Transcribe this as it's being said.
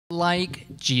Like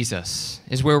Jesus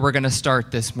is where we're going to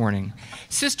start this morning.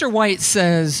 Sister White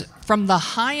says, from the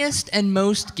highest and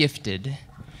most gifted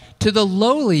to the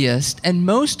lowliest and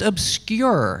most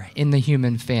obscure in the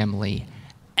human family,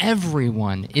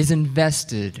 everyone is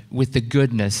invested with the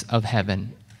goodness of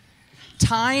heaven.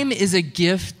 Time is a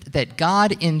gift that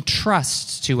God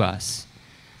entrusts to us,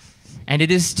 and it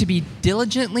is to be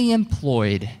diligently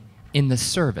employed in the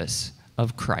service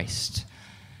of Christ.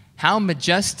 How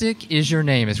majestic is your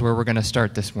name is where we're going to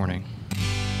start this morning.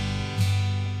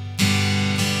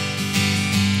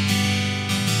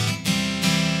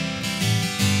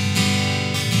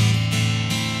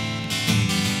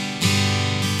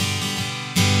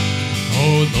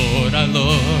 Oh Lord, our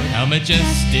Lord, how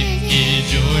majestic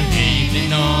is your name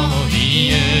in all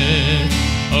the earth.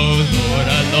 Oh Lord,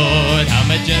 our Lord, how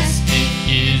majestic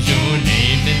is your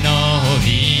name in all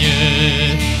the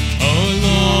earth. Oh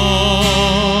Lord,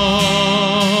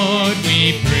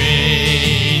 we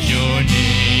praise your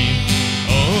name.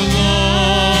 Oh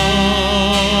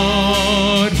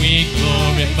Lord, we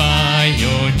glorify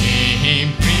your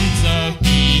name. Prince of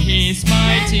Peace,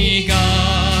 mighty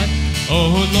God.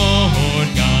 Oh Lord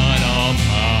God Almighty.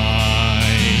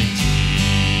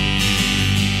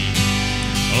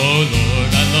 Oh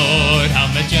Lord, our Lord, how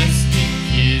majestic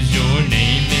is your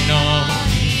name in all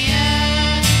the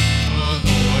earth. Oh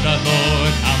Lord, our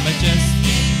Lord, how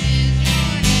majestic is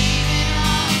your name in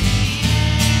all the earth.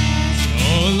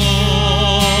 Oh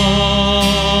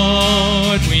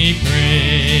Lord, we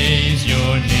praise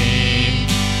your name.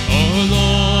 Oh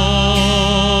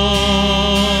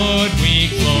Lord, we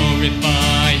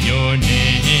glorify your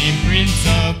name. Prince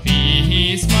of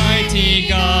Peace, mighty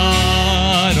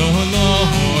God. Oh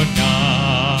Lord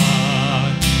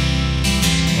God.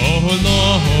 Oh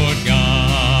Lord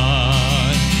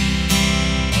God.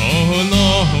 Oh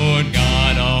Lord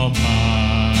God Almighty.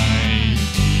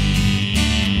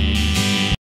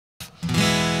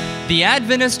 The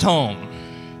Adventist home.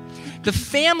 The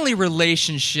family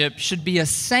relationship should be a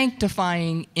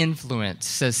sanctifying influence,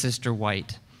 says Sister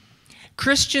White.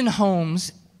 Christian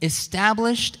homes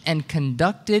established and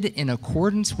conducted in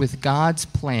accordance with God's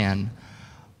plan,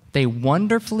 they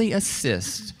wonderfully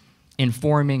assist in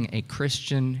forming a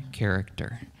Christian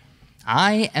character.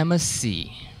 I am a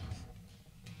C.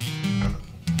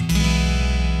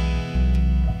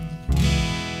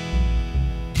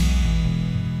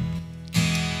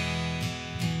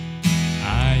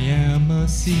 I am a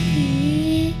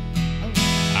C.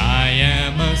 I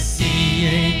am a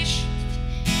CH.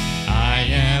 I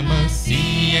am a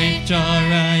CHRISTIAN.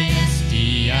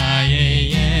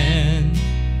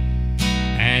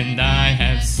 And I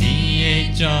have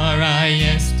CHRIST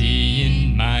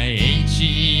in my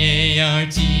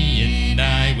HEART, and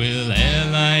I will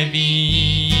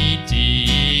LIVETRNALLY.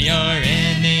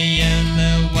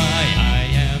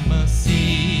 I am a C.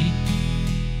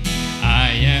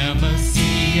 I am a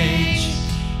CH.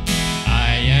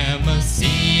 I am a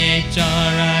CHRISTIAN.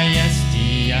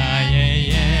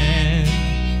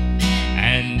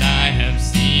 And I have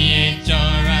CHRIST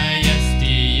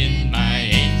in my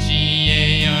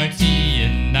HEART,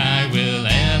 and I will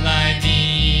LIVETRNALLY.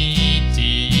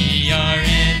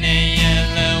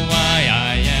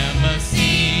 I am a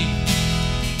C.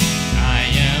 I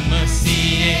am a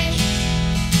CH.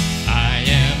 I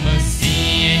am a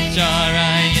CHRISTIAN.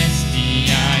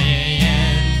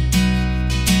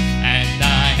 And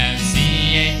I have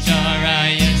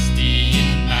CHRIST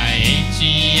in my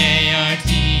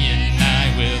HEART, and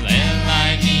I will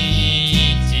LIVETRNALLY.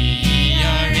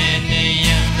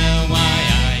 I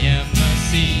am a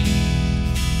C.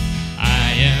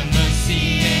 I am a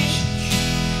CH.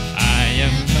 I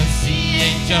am a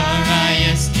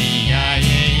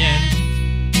CHRISTIAN.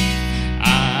 I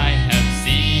have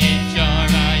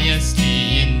CHRIST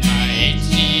in my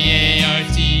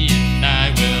HEART, and I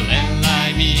will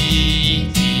LIVETRNALLY.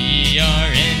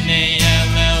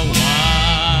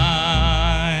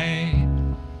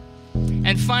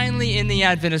 And finally, in the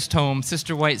Adventist home,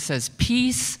 Sister White says,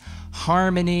 peace,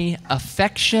 harmony,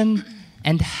 affection,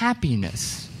 and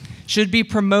happiness should be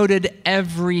promoted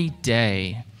every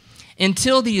day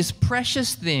until these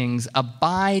precious things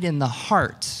abide in the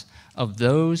hearts of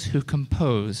those who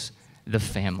compose the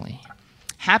family.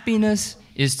 Happiness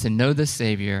is to know the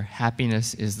Savior.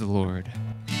 Happiness is the Lord.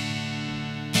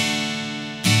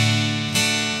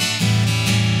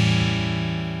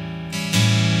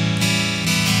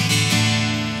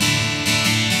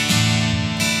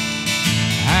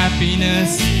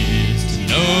 Happiness is to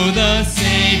know the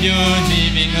Savior,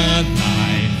 living a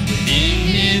life within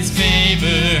His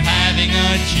favor, having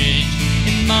a change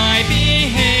in my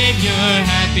behavior.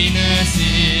 Happiness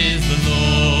is the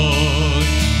Lord.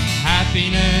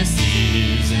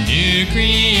 a new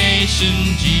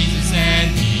creation, Jesus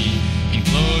and me in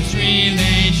close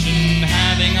relation,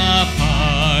 having a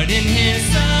part in his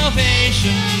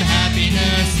salvation.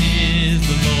 Happiness is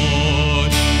the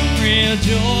Lord, real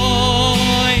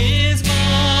joy is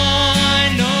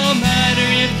mine, no matter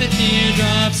if the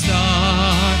teardrops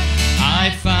start.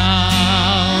 I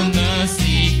found the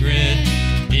secret,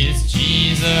 is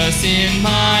Jesus in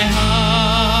my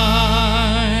heart.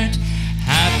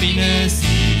 Happiness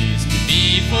is to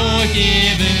be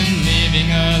forgiven,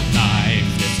 living a life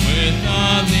that's worth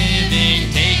a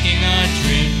living, taking a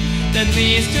trip that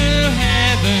leads to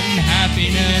heaven.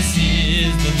 Happiness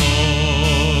is the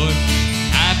Lord.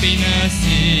 Happiness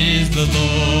is the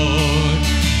Lord.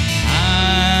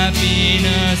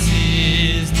 Happiness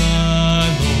is the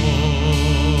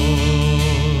Lord.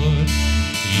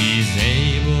 He's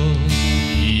able,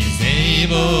 he's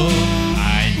able.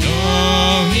 I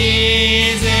know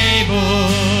he's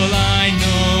able. I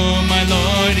know my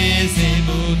Lord is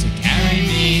able to carry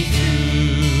me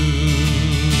through.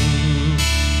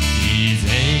 He's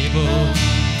able,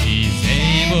 he's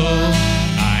able.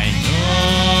 I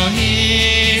know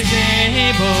he's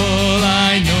able.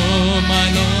 I know my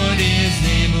Lord is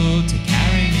able to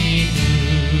carry me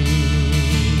through.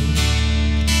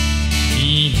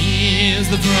 He heals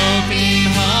the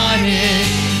broken-hearted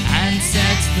and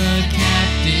sets the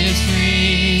captives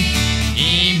free.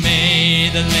 He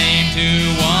made the lame to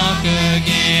walk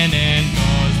again and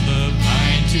caused the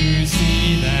blind to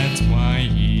see. That's why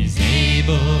he's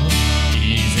able,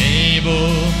 he's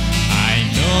able. I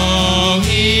know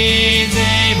he's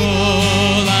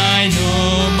able. I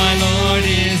know my Lord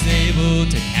is able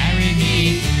to carry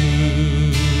me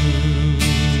through.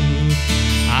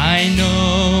 I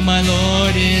know my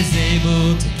Lord is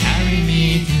able to carry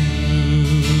me through.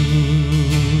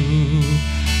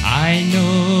 I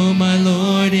know my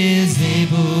Lord is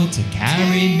able to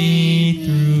carry me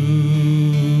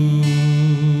through.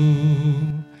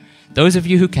 Those of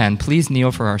you who can, please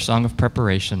kneel for our song of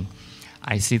preparation.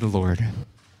 I see the Lord.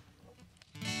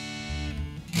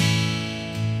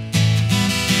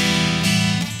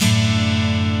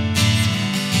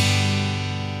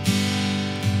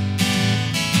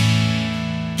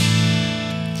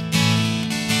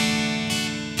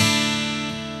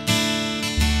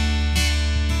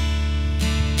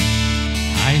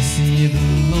 I see the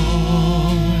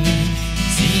Lord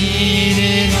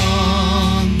seated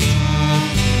on the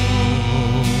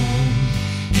throne,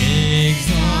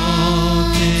 exalted,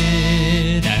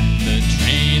 and the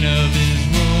train of his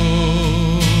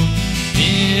robe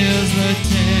fills the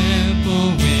temple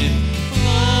with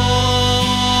glory,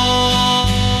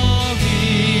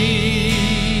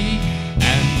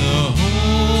 and the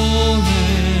whole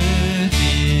earth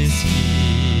is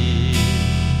filled,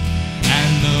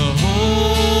 and the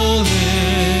whole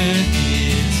earth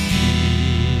is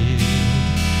filled,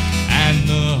 and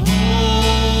the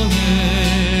whole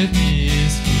earth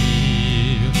is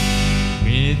filled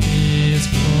with his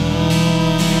glory.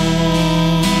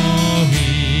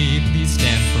 Please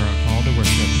stand for our call to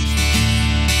worship.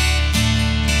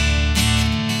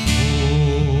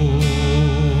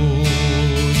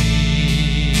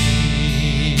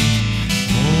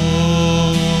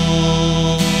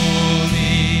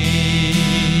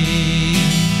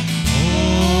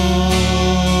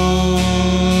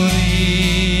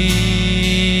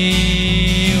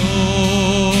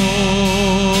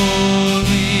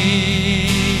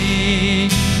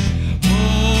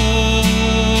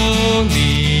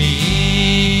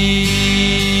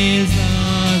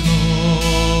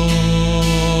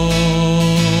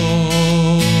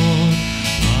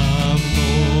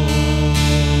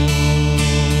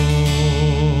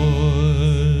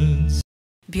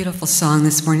 Beautiful song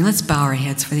this morning. Let's bow our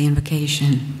heads for the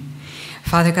invocation.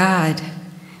 Father God,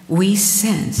 we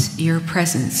sense your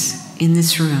presence in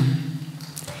this room.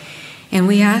 And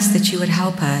we ask that you would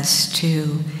help us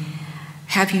to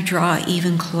have you draw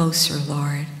even closer,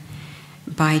 Lord,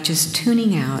 by just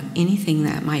tuning out anything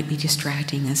that might be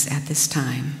distracting us at this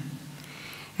time.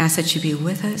 Ask that you be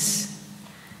with us,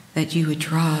 that you would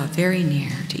draw very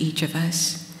near to each of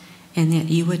us, and that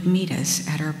you would meet us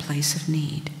at our place of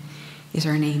need. Is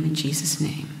our name in Jesus'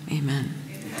 name. Amen.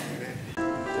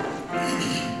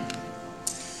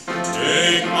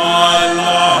 Take my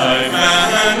life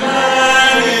and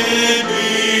let it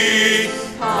be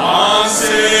consecrated,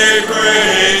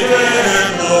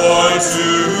 Lord, to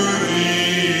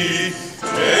thee.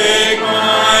 Take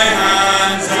my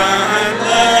hands and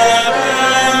let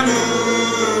them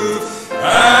move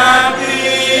at the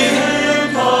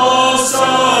impulse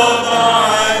of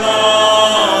thy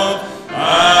love,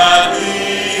 at the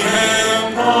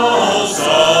impulse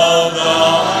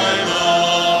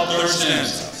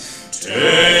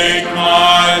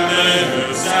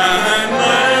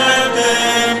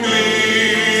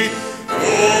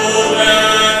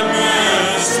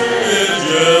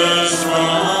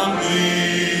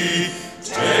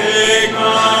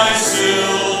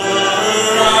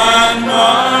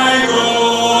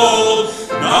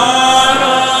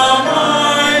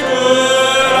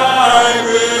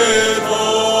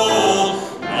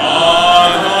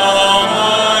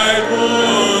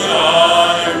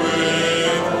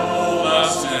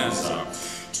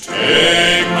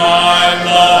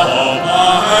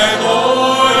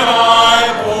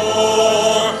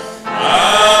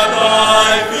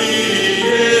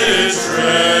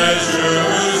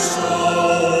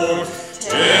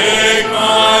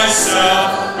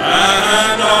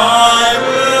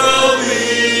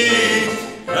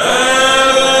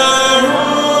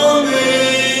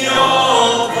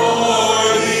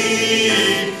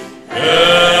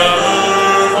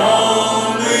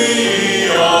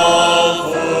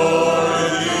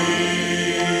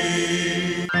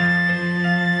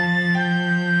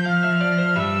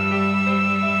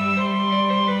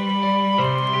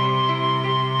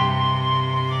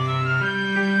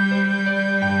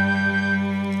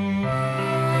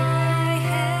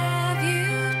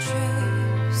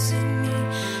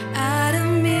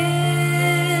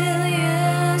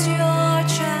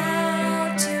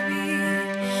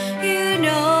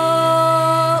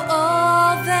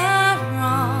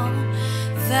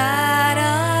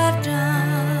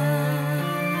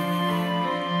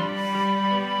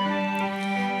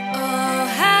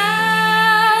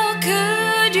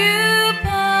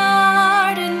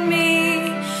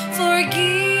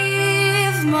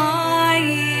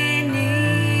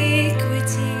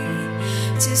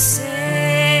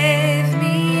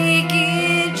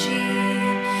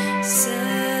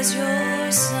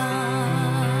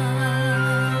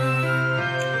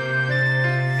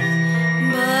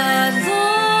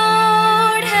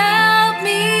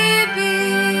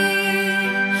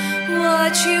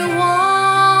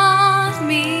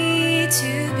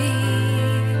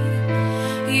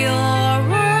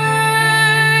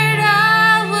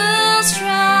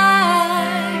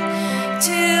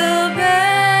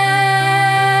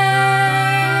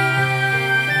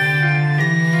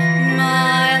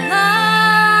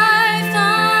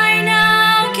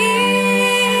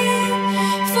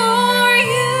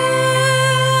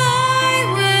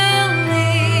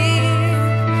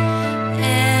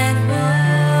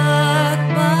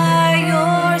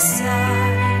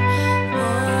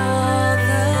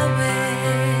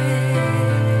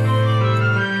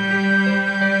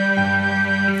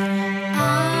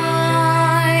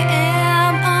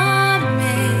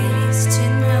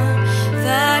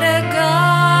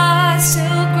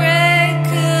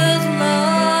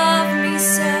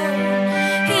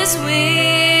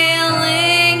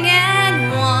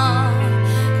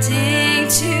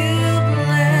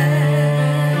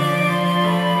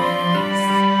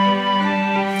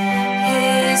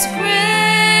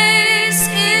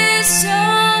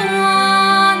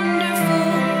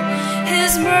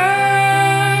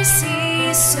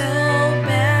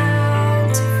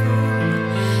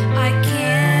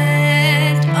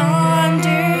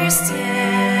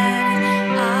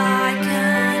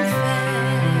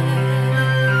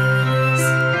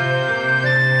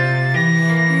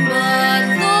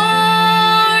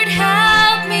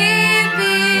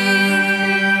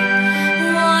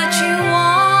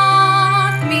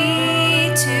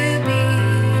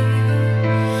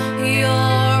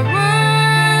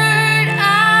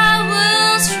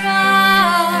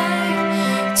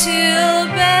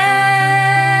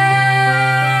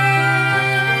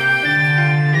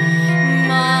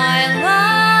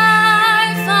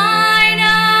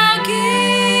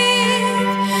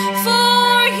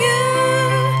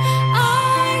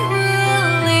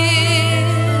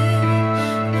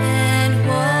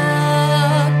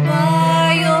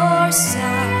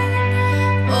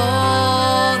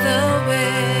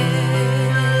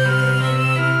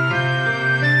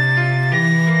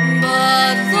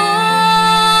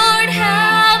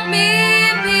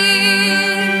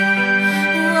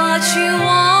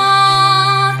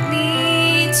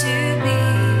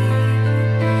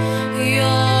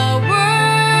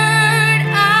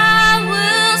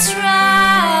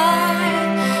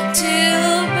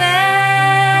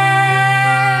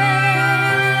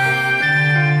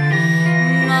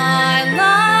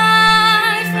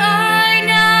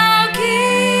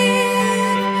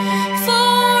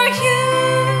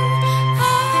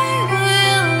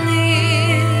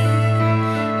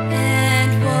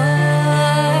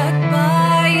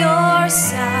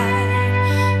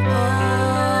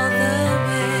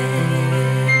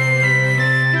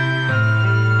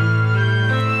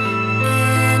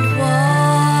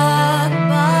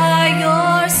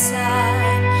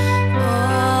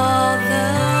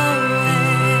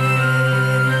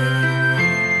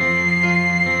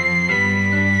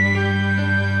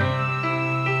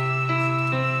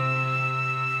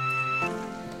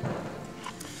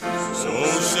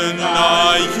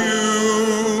deny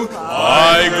you,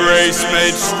 by grace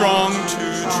made strong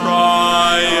to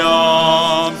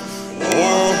triumph,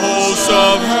 o'er hosts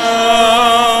of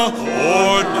hell,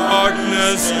 o'er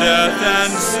darkness, death,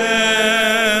 and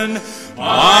sin,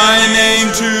 my name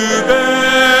to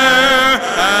bear,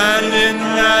 and in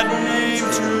that name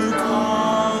to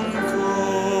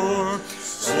conquer.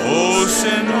 So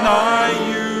send I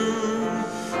you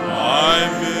my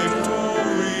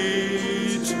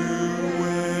victory to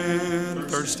win.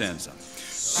 Third stanza.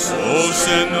 So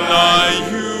send I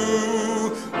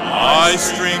you my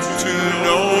strength to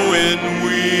know in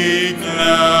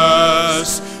weakness,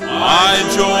 my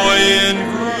joy in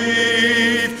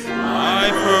grief, my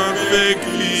perfect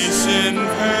peace in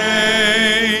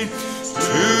pain,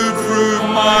 to prove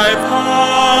my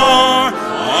power,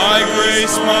 my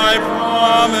grace, my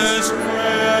promised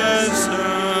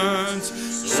presence.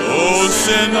 So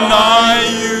send I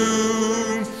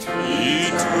you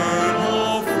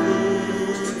eternal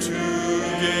fruit to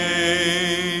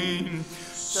gain.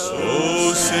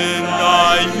 So send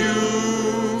I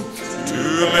you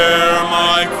to bear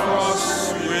my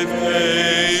cross with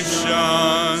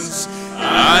patience,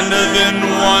 and then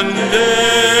one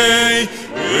day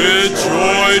with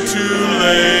joy to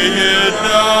lay it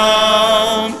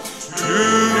down, to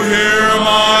hear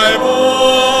my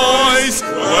voice,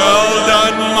 well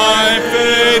done, my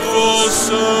faithful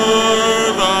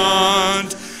servant,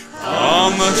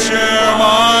 come share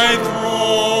my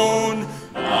throne,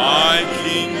 my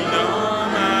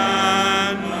kingdom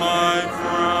and my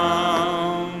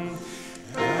crown.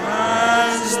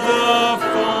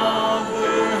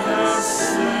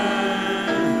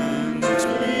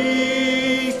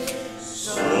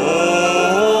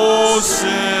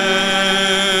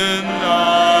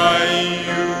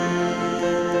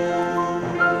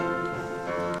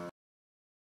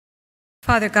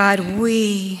 Father God,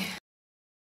 we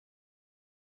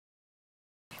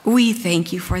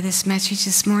thank you for this message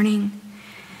this morning,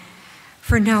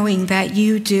 for knowing that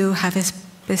you do have a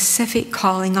specific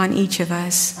calling on each of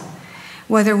us,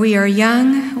 whether we are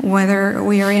young, whether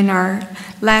we are in our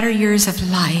latter years of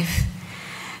life.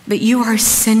 But you are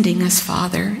sending us,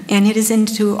 Father, and it is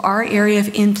into our area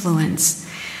of influence.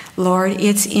 Lord,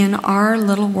 it's in our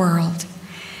little world.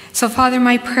 So, Father,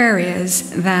 my prayer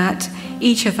is that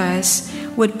each of us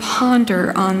would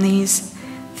ponder on these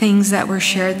things that were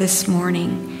shared this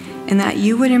morning, and that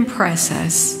you would impress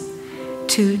us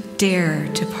to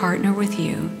dare to partner with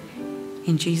you.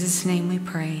 In Jesus' name we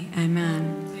pray.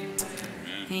 Amen.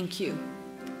 Thank you.